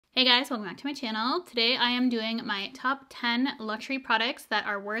Hey guys, welcome back to my channel. Today I am doing my top 10 luxury products that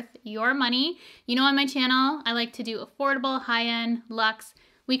are worth your money. You know, on my channel, I like to do affordable, high-end, luxe.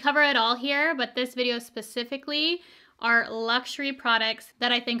 We cover it all here, but this video specifically are luxury products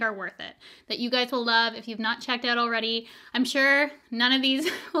that I think are worth it, that you guys will love if you've not checked out already. I'm sure none of these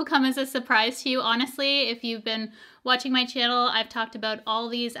will come as a surprise to you. Honestly, if you've been watching my channel, I've talked about all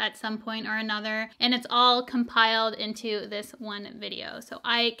these at some point or another, and it's all compiled into this one video. So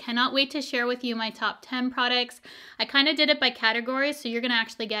I cannot wait to share with you my top 10 products. I kind of did it by categories, so you're gonna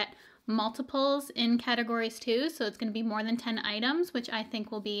actually get multiples in categories too, so it's going to be more than 10 items, which I think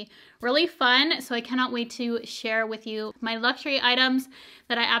will be really fun. So I cannot wait to share with you my luxury items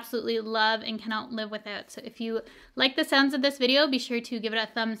that I absolutely love and cannot live without. So if you like the sounds of this video, be sure to give it a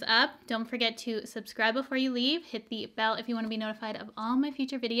thumbs up. Don't forget to subscribe before you leave. Hit the bell if you want to be notified of all my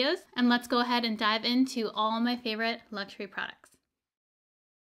future videos. And let's go ahead and dive into all my favorite luxury products.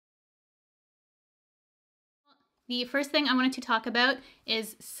 The first thing I wanted to talk about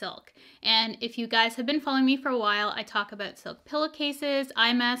is silk. And if you guys have been following me for a while, I talk about silk pillowcases,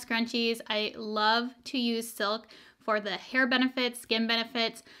 eye masks, scrunchies. I love to use silk for the hair benefits, skin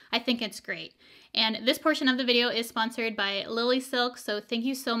benefits. I think it's great. And this portion of the video is sponsored by Lily Silk, so thank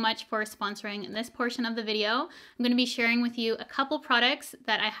you so much for sponsoring this portion of the video. I'm going to be sharing with you a couple products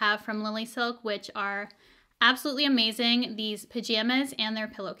that I have from Lily Silk, which are absolutely amazing, these pajamas and their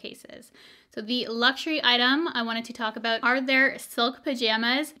pillowcases. So the luxury item I wanted to talk about are their silk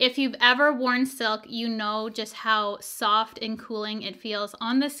pajamas. If you've ever worn silk, you know just how soft and cooling it feels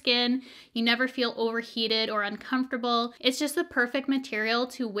on the skin. You never feel overheated or uncomfortable. It's just the perfect material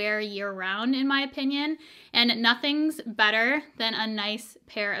to wear year-round, in my opinion, and nothing's better than a nice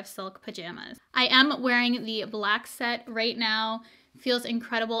pair of silk pajamas. I am wearing the black set right now. Feels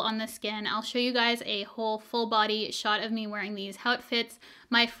incredible on the skin. I'll show you guys a whole full body shot of me wearing these, how it fits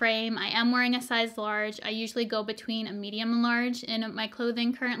my frame. I am wearing a size large. I usually go between a medium and large in my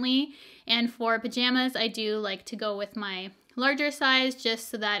clothing currently. And for pajamas, I do like to go with my larger size just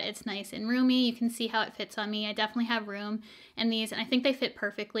so that it's nice and roomy. You can see how it fits on me. I definitely have room in these, and I think they fit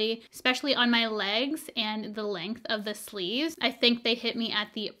perfectly, especially on my legs and the length of the sleeves. I think they hit me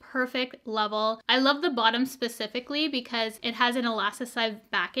at the perfect level. I love the bottom specifically because it has an elasticized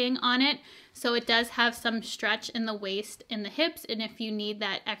backing on it, so it does have some stretch in the waist and the hips, and if you need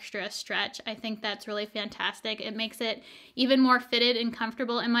that extra stretch, I think that's really fantastic. It makes it even more fitted and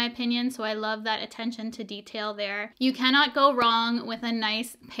comfortable in my opinion, so I love that attention to detail there. You cannot go wrong with a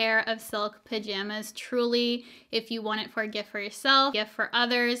nice pair of silk pajamas, truly, if you want it for a gift for yourself, gift for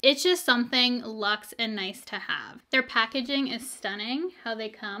others. It's just something luxe and nice to have. Their packaging is stunning, how they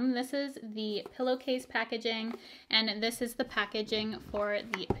come. This is the pillowcase packaging, and this is the packaging for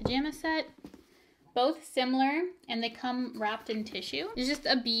the pajama set. Both similar, and they come wrapped in tissue. It's just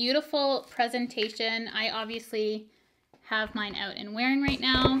a beautiful presentation. I obviously have mine out and wearing right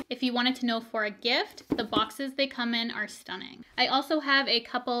now. If you wanted to know for a gift, the boxes they come in are stunning. I also have a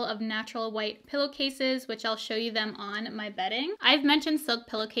couple of natural white pillowcases, which I'll show you them on my bedding. I've mentioned silk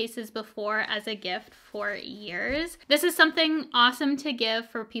pillowcases before as a gift for years. This is something awesome to give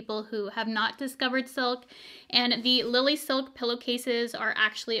for people who have not discovered silk, and the Lily Silk pillowcases are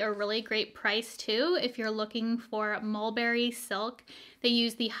actually a really great price too if you're looking for mulberry silk. They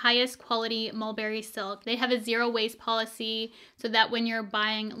use the highest quality mulberry silk. They have a zero waste policy so that when you're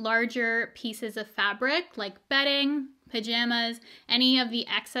buying larger pieces of fabric like bedding, pajamas, any of the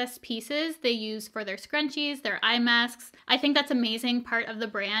excess pieces they use for their scrunchies, their eye masks. I think that's amazing part of the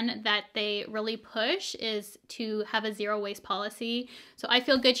brand that they really push is to have a zero waste policy. So I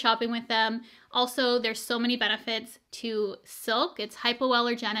feel good shopping with them. Also, there's so many benefits to silk. It's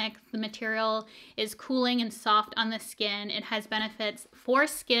hypoallergenic. The material is cooling and soft on the skin. It has benefits for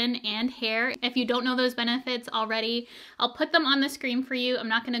skin and hair. If you don't know those benefits already, I'll put them on the screen for you. I'm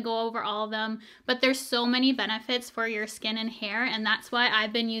not going to go over all of them, but there's so many benefits for your skin and hair, and that's why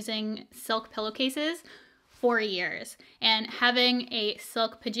I've been using silk pillowcases for years. And having a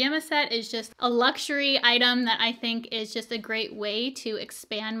silk pajama set is just a luxury item that I think is just a great way to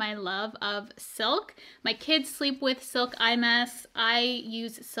expand my love of silk. My kids sleep with silk eye masks. I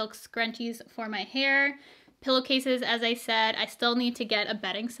use silk scrunchies for my hair. Pillowcases, as I said, I still need to get a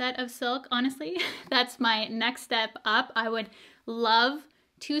bedding set of silk, honestly. That's my next step up. I would love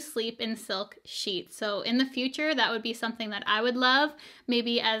to sleep in silk sheets. So in the future, that would be something that I would love,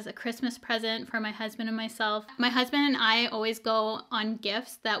 maybe as a Christmas present for my husband and myself. My husband and I always go on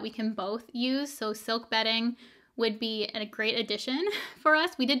gifts that we can both use, so silk bedding would be a great addition for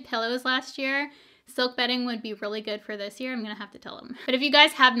us. We did pillows last year. Silk bedding would be really good for this year. I'm gonna have to tell them. But if you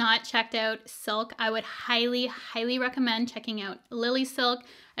guys have not checked out Silk, I would highly, highly recommend checking out Lily Silk.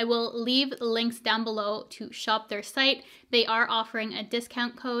 I will leave links down below to shop their site. They are offering a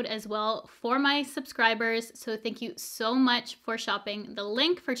discount code as well for my subscribers. So thank you so much for shopping the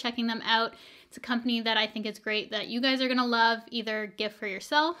link, for checking them out. It's a company that I think is great, that you guys are gonna love, either gift for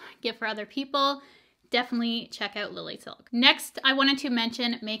yourself, gift for other people. Definitely check out Lily Silk. Next, I wanted to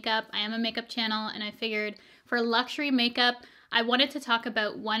mention makeup. I am a makeup channel, and I figured for luxury makeup, I wanted to talk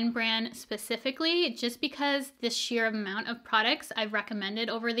about one brand specifically, just because the sheer amount of products I've recommended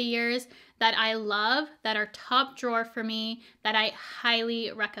over the years that I love, that are top drawer for me, that I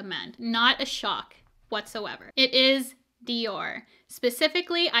highly recommend. Not a shock whatsoever. It is Dior.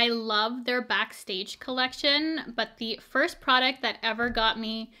 Specifically, I love their Backstage collection, but the first product that ever got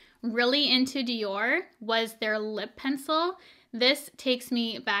me really into Dior was their lip pencil. This takes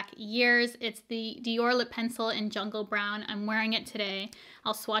me back years. It's the Dior lip pencil in Jungle Brown. I'm wearing it today.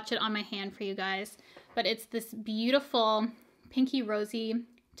 I'll swatch it on my hand for you guys. But it's this beautiful pinky rosy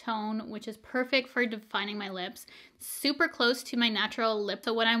tone, which is perfect for defining my lips. Super close to my natural lip.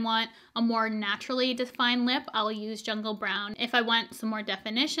 So when I want a more naturally defined lip, I'll use Jungle Brown. If I want some more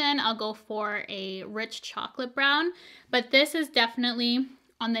definition, I'll go for a rich chocolate brown. But this is definitely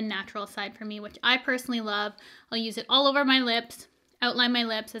on the natural side for me, which I personally love. I'll use it all over my lips, outline my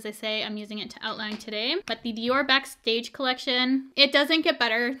lips. As I say, I'm using it to outline today. But the Dior Backstage collection, it doesn't get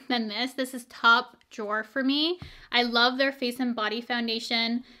better than this. This is top drawer for me. I love their face and body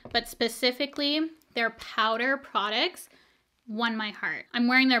foundation, but specifically their powder products won my heart. I'm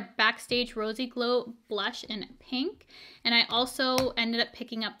wearing their Backstage Rosy Glow blush in pink, and I also ended up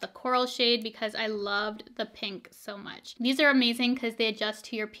picking up the coral shade because I loved the pink so much. These are amazing because they adjust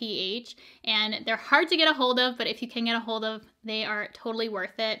to your pH, and they're hard to get a hold of, but if you can get a hold of, they are totally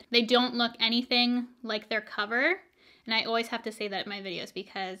worth it. They don't look anything like their cover, and I always have to say that in my videos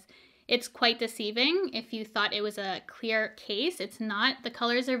because it's quite deceiving. If you thought it was a clear case, it's not. The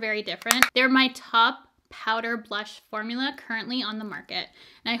colors are very different. They're my top powder blush formula currently on the market,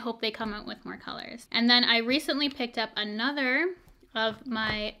 and I hope they come out with more colors. And then I recently picked up another of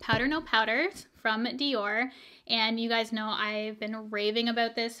my Powder No Powders from Dior, and you guys know I've been raving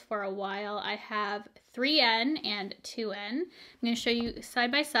about this for a while. I have 3N and 2N. I'm going to show you side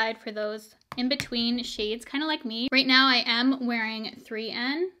by side for those in between shades, kind of like me. Right now I am wearing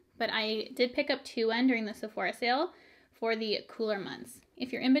 3N, but I did pick up 2N during the Sephora sale for the cooler months.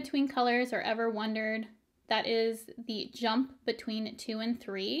 If you're in between colors or ever wondered, that is the jump between 2 and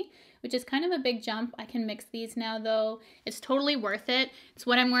 3, which is kind of a big jump. I can mix these now though. It's totally worth it. It's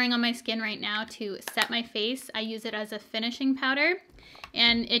what I'm wearing on my skin right now to set my face. I use it as a finishing powder,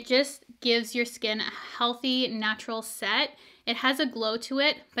 and it just gives your skin a healthy, natural set. It has a glow to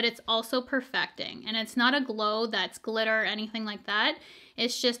it, but it's also perfecting. And it's not a glow that's glitter or anything like that.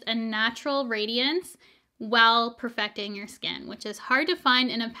 It's just a natural radiance while perfecting your skin, which is hard to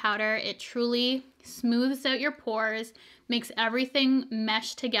find in a powder. It truly smooths out your pores, makes everything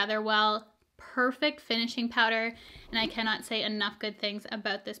mesh together well. Perfect finishing powder, and I cannot say enough good things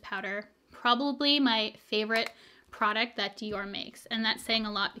about this powder. Probably my favorite product that Dior makes, and that's saying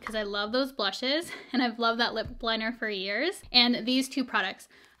a lot because I love those blushes and I've loved that lip liner for years, and these two products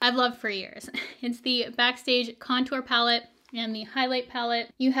I've loved for years. It's the Backstage Contour Palette and the highlight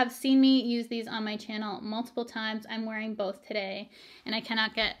palette. You have seen me use these on my channel multiple times. I'm wearing both today, and I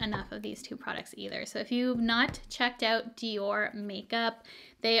cannot get enough of these two products either. So if you've not checked out Dior makeup,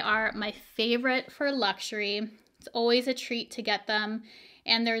 they are my favorite for luxury. It's always a treat to get them,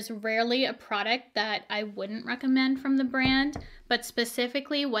 and there's rarely a product that I wouldn't recommend from the brand, but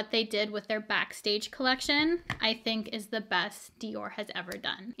specifically what they did with their Backstage collection, I think is the best Dior has ever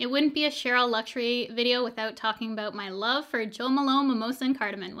done. It wouldn't be a Cheryl luxury video without talking about my love for Jo Malone Mimosa and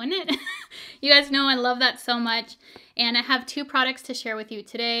Cardamom, wouldn't it? You guys know I love that so much, and I have two products to share with you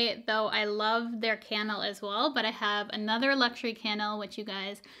today, though I love their candle as well, but I have another luxury candle, which you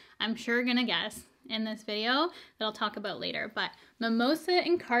guys, I'm sure, are gonna guess in this video that I'll talk about later. But Mimosa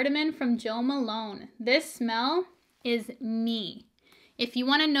and Cardamom from Jo Malone. This smell is me. If you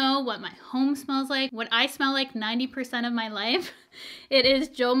want to know what my home smells like, what I smell like 90% of my life, it is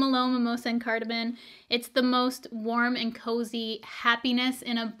Jo Malone Mimosa and Cardamom. It's the most warm and cozy happiness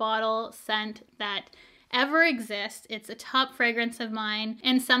in a bottle scent that ever exists. It's a top fragrance of mine,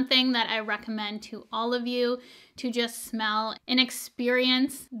 and something that I recommend to all of you to just smell and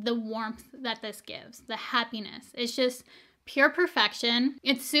experience the warmth that this gives, the happiness. It's just pure perfection.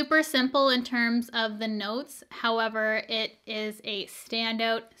 It's super simple in terms of the notes. However, it is a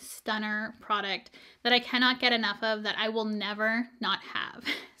standout, stunner product that I cannot get enough of, that I will never not have.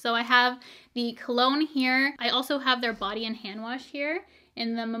 So I have the cologne here. I also have their body and hand wash here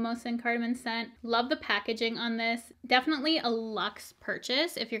in the mimosa and cardamom scent. Love the packaging on this. Definitely a luxe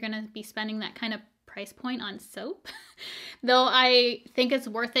purchase if you're gonna be spending that kind of price point on soap. Though I think it's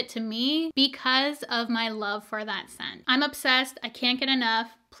worth it to me because of my love for that scent. I'm obsessed. I can't get enough.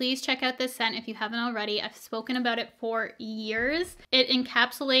 Please check out this scent if you haven't already. I've spoken about it for years. It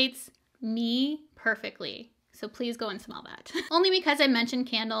encapsulates me perfectly. So please go and smell that. Only because I mentioned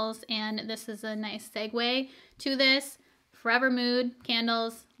candles, and this is a nice segue to this. Forever Mood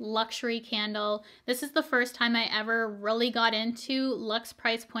candles, luxury candle. This is the first time I ever really got into luxe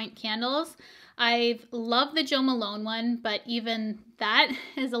price point candles. I've loved the Jo Malone one, but even that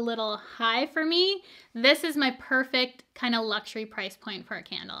is a little high for me. This is my perfect kind of luxury price point for a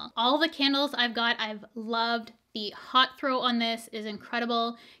candle. All the candles I've got, I've loved. The hot throw on this is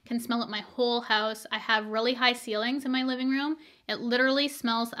incredible. Can smell up my whole house. I have really high ceilings in my living room. It literally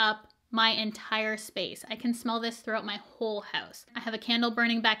smells up my entire space. I can smell this throughout my whole house. I have a candle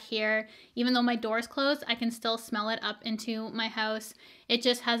burning back here. Even though my door's closed, I can still smell it up into my house. It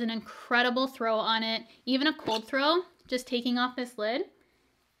just has an incredible throw on it. Even a cold throw, just taking off this lid,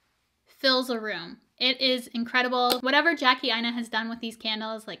 fills a room. It is incredible. Whatever Jackie Aina has done with these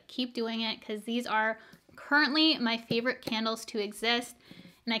candles, like, keep doing it, because these are currently my favorite candles to exist,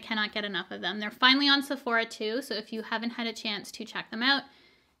 and I cannot get enough of them. They're finally on Sephora too, so if you haven't had a chance to check them out,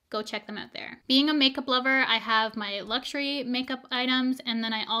 go check them out there. Being a makeup lover, I have my luxury makeup items, and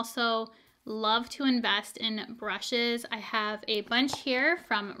then I also love to invest in brushes. I have a bunch here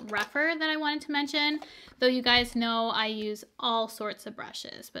from Refer that I wanted to mention, though you guys know I use all sorts of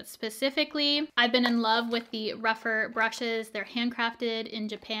brushes, but specifically I've been in love with the Refer brushes. They're handcrafted in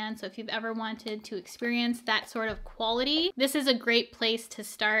Japan, so if you've ever wanted to experience that sort of quality, this is a great place to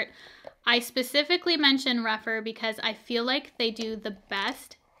start. I specifically mention Refer because I feel like they do the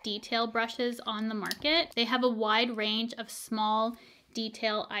best detail brushes on the market. They have a wide range of small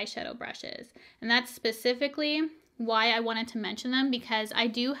detail eyeshadow brushes, and that's specifically why I wanted to mention them, because I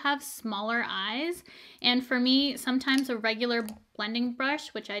do have smaller eyes, and for me sometimes a regular blending brush,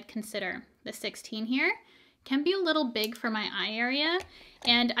 which I'd consider the 16 here, can be a little big for my eye area,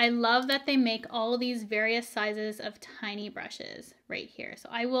 and I love that they make all these various sizes of tiny brushes right here. So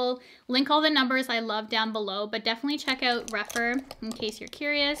I will link all the numbers I love down below, but definitely check out Refer in case you're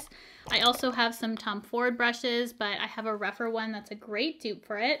curious. I also have some Tom Ford brushes, but I have a Refer one that's a great dupe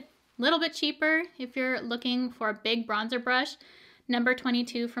for it. A little bit cheaper if you're looking for a big bronzer brush. Number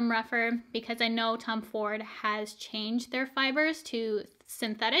 22 from Refer, because I know Tom Ford has changed their fibers to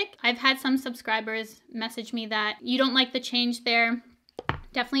synthetic. I've had some subscribers message me that you don't like the change there.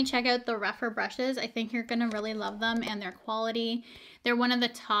 Definitely check out the Refer brushes. I think you're gonna really love them and their quality. They're one of the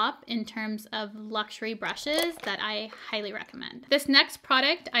top in terms of luxury brushes that I highly recommend. This next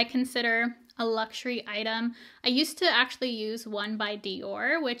product I consider a luxury item. I used to actually use one by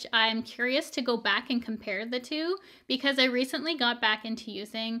Dior, which I'm curious to go back and compare the two because I recently got back into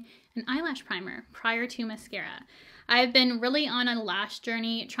using an eyelash primer prior to mascara. I've been really on a lash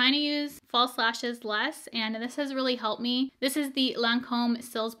journey, trying to use false lashes less, and this has really helped me. This is the Lancome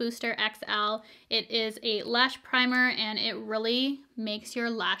Cils Booster XL. It is a lash primer, and it really makes your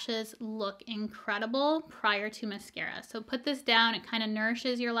lashes look incredible prior to mascara. So put this down, it kind of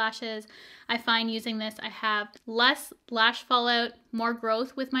nourishes your lashes. I find using this, I have less lash fallout, more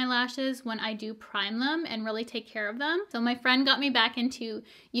growth with my lashes when I do prime them and really take care of them. So my friend got me back into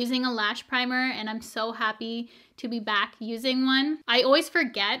using a lash primer, and I'm so happy to be back using one. I always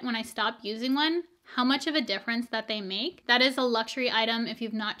forget when I stop using one how much of a difference that they make. That is a luxury item. If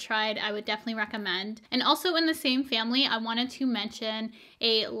you've not tried, I would definitely recommend. And also in the same family, I wanted to mention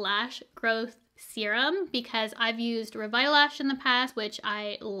a lash growth serum because I've used Revitalash in the past, which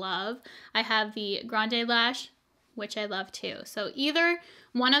I love. I have the Grande Lash, which I love too. So either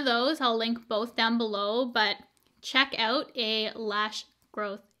one of those, I'll link both down below, but check out a lash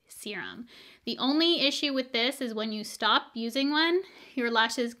growth serum. The only issue with this is when you stop using one, your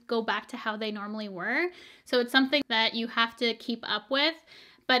lashes go back to how they normally were. So it's something that you have to keep up with,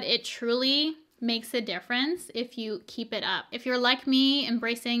 but it truly makes a difference if you keep it up. If you're like me,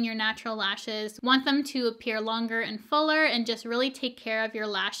 embracing your natural lashes, want them to appear longer and fuller, and just really take care of your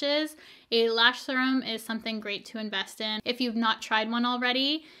lashes, a lash serum is something great to invest in. If you've not tried one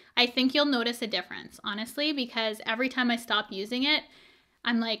already, I think you'll notice a difference, honestly, because every time I stop using it,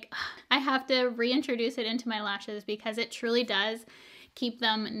 I'm like, I have to reintroduce it into my lashes because it truly does keep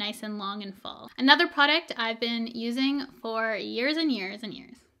them nice and long and full. Another product I've been using for years and years and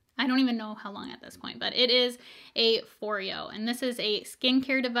years. I don't even know how long at this point, but it is a Foreo, and this is a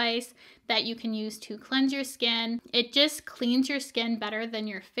skincare device that you can use to cleanse your skin. It just cleans your skin better than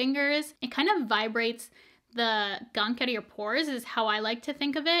your fingers. It kind of vibrates the gunk out of your pores is how I like to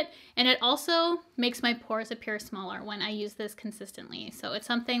think of it. And it also makes my pores appear smaller when I use this consistently. So it's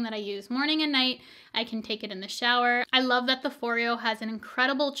something that I use morning and night. I can take it in the shower. I love that the Foreo has an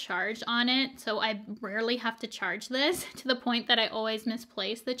incredible charge on it. So I rarely have to charge this, to the point that I always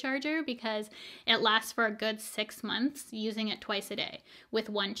misplace the charger because it lasts for a good 6 months using it twice a day with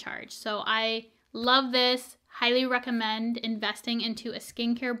one charge. So I love this. Highly recommend investing into a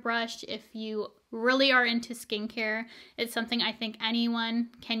skincare brush if you really are into skincare. It's something I think anyone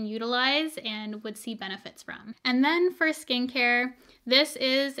can utilize and would see benefits from. And then for skincare, this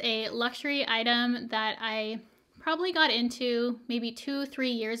is a luxury item that I probably got into maybe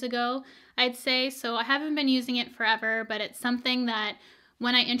 2-3 years ago, I'd say. So I haven't been using it forever, but it's something that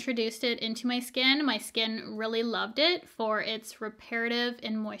when I introduced it into my skin really loved it for its reparative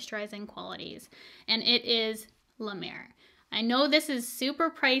and moisturizing qualities. And it is La Mer. I know this is super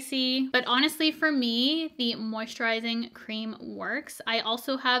pricey, but honestly for me, the moisturizing cream works. I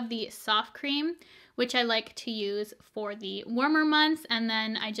also have the soft cream, which I like to use for the warmer months, and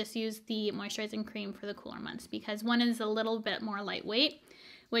then I just use the moisturizing cream for the cooler months because one is a little bit more lightweight,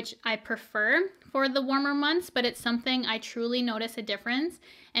 which I prefer for the warmer months, but it's something I truly notice a difference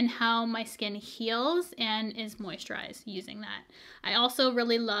in how my skin heals and is moisturized using that. I also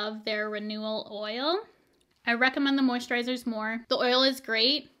really love their renewal oil. I recommend the moisturizers more. The oil is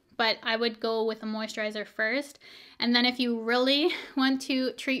great, but I would go with a moisturizer first. And then if you really want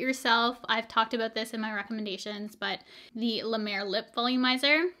to treat yourself, I've talked about this in my recommendations, but the La Mer Lip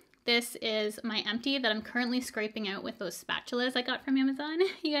Volumizer. This is my empty that I'm currently scraping out with those spatulas I got from Amazon,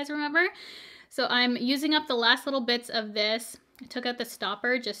 you guys remember? So I'm using up the last little bits of this. I took out the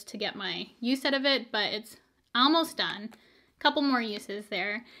stopper just to get my use out of it, but it's almost done. Couple more uses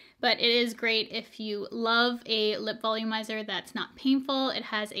there, but it is great if you love a lip volumizer that's not painful. It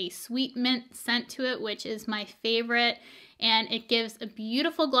has a sweet mint scent to it, which is my favorite, and it gives a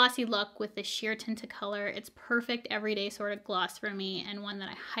beautiful glossy look with the sheer tint of color. It's perfect everyday sort of gloss for me, and one that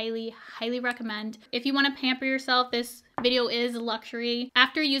I highly recommend. If you want to pamper yourself, this video is luxury.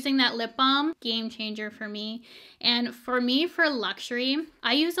 After using that lip balm, game changer for me. And for me, for luxury,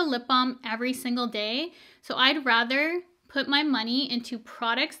 I use a lip balm every single day, so I'd rather put my money into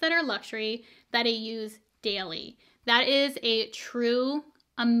products that are luxury that I use daily. That is a true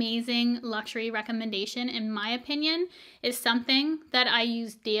amazing luxury recommendation, in my opinion, is something that I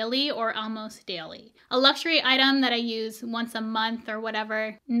use daily or almost daily. A luxury item that I use once a month or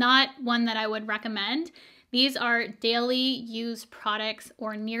whatever, not one that I would recommend. These are daily use products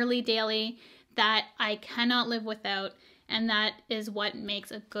or nearly daily that I cannot live without. And that is what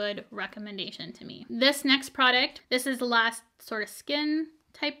makes a good recommendation to me. This next product, this is the last sort of skin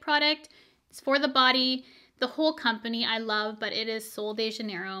type product. It's for the body. The whole company I love, but it is Sol de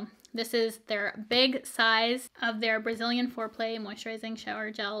Janeiro. This is their big size of their Brazilian Foreplay Moisturizing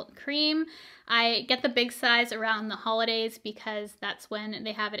Shower Gel Cream. I get the big size around the holidays because that's when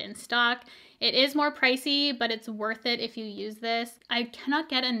they have it in stock. It is more pricey, but it's worth it if you use this. I cannot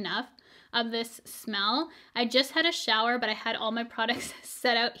get enough of this smell. I just had a shower, but I had all my products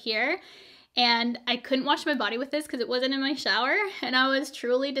set out here, and I couldn't wash my body with this because it wasn't in my shower, and I was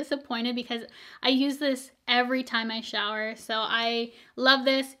truly disappointed because I use this every time I shower. So I love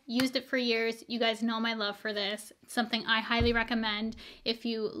this, used it for years. You guys know my love for this. It's something I highly recommend. If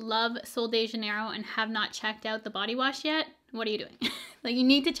you love Sol de Janeiro and have not checked out the body wash yet, what are you doing? Like, you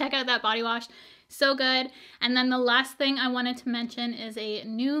need to check out that body wash. So good. And then the last thing I wanted to mention is a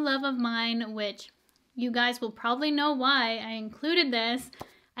new love of mine, which you guys will probably know why I included this.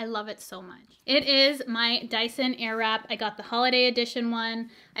 I love it so much. It is my Dyson Airwrap. I got the holiday edition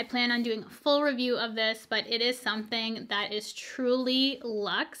one. I plan on doing a full review of this, but it is something that is truly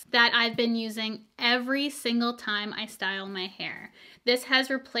luxe that I've been using every single time I style my hair. This has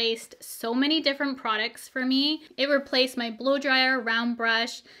replaced so many different products for me. It replaced my blow dryer, round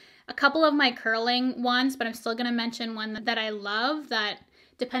brush, a couple of my curling ones, but I'm still gonna mention one that I love that,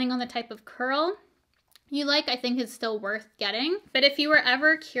 depending on the type of curl you like, I think is still worth getting. But if you were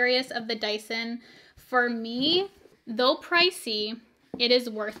ever curious of the Dyson, for me, though pricey, it is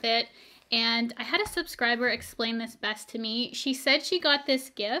worth it. And I had a subscriber explain this best to me. She said she got this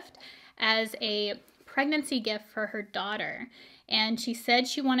gift as a pregnancy gift for her daughter. And she said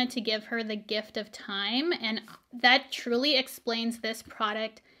she wanted to give her the gift of time. And that truly explains this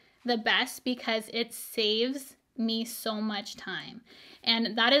product the best because it saves me so much time.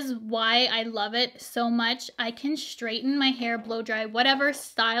 And that is why I love it so much. I can straighten my hair, blow dry, whatever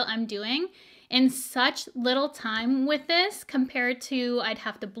style I'm doing in such little time with this compared to I'd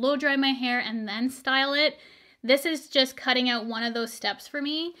have to blow dry my hair and then style it. This is just cutting out one of those steps for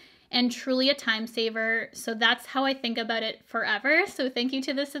me and truly a time saver. So that's how I think about it forever. So thank you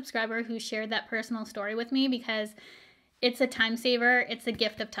to the subscriber who shared that personal story with me, because it's a time saver. It's a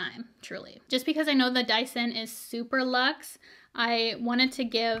gift of time, truly. Just because I know the Dyson is super luxe, I wanted to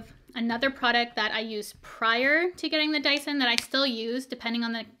give another product that I used prior to getting the Dyson that I still use depending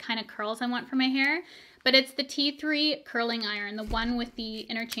on the kind of curls I want for my hair. But it's the T3 curling iron, the one with the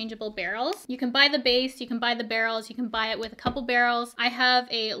interchangeable barrels. You can buy the base, you can buy the barrels, you can buy it with a couple barrels. I have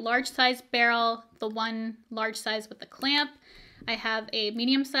a large size barrel, the one large size with the clamp. I have a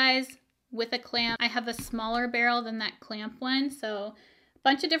medium size with a clamp. I have a smaller barrel than that clamp one, so a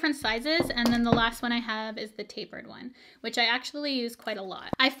bunch of different sizes. And then the last one I have is the tapered one, which I actually use quite a lot.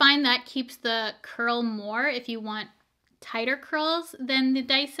 I find that keeps the curl more if you want tighter curls than the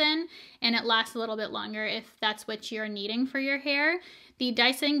Dyson, and it lasts a little bit longer if that's what you're needing for your hair. The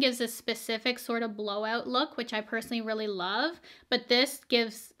Dyson gives a specific sort of blowout look, which I personally really love, but this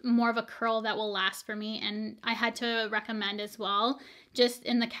gives more of a curl that will last for me, and I had to recommend as well, just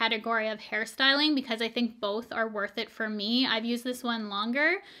in the category of hairstyling, because I think both are worth it for me. I've used this one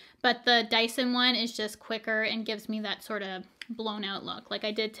longer, but the Dyson one is just quicker and gives me that sort of blown out look like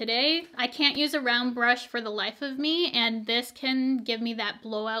I did today. I can't use a round brush for the life of me, and this can give me that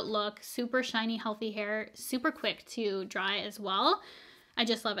blowout look, super shiny, healthy hair, super quick to dry as well. I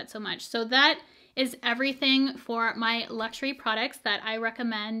just love it so much. So that is everything for my luxury products that I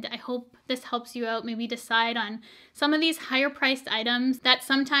recommend. I hope this helps you out, maybe decide on some of these higher priced items that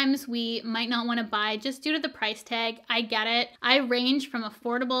sometimes we might not want to buy just due to the price tag. I get it. I range from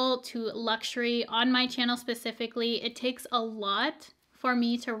affordable to luxury on my channel specifically. It takes a lot for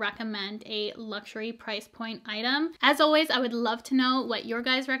me to recommend a luxury price point item. As always, I would love to know what your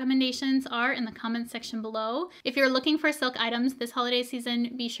guys' recommendations are in the comments section below. If you're looking for silk items this holiday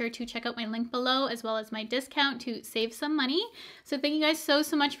season, be sure to check out my link below as well as my discount to save some money. So thank you guys so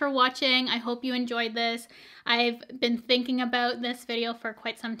much for watching. I hope you enjoyed this. I've been thinking about this video for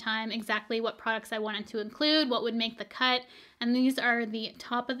quite some time, exactly what products I wanted to include, what would make the cut, and these are the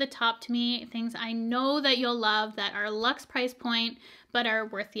top of the top to me, things I know that you'll love that are luxe price point but are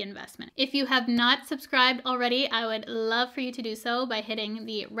worth the investment. If you have not subscribed already, I would love for you to do so by hitting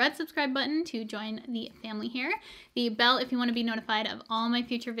the red subscribe button to join the family here, the bell if you want to be notified of all my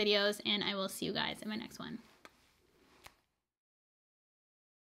future videos, and I will see you guys in my next one.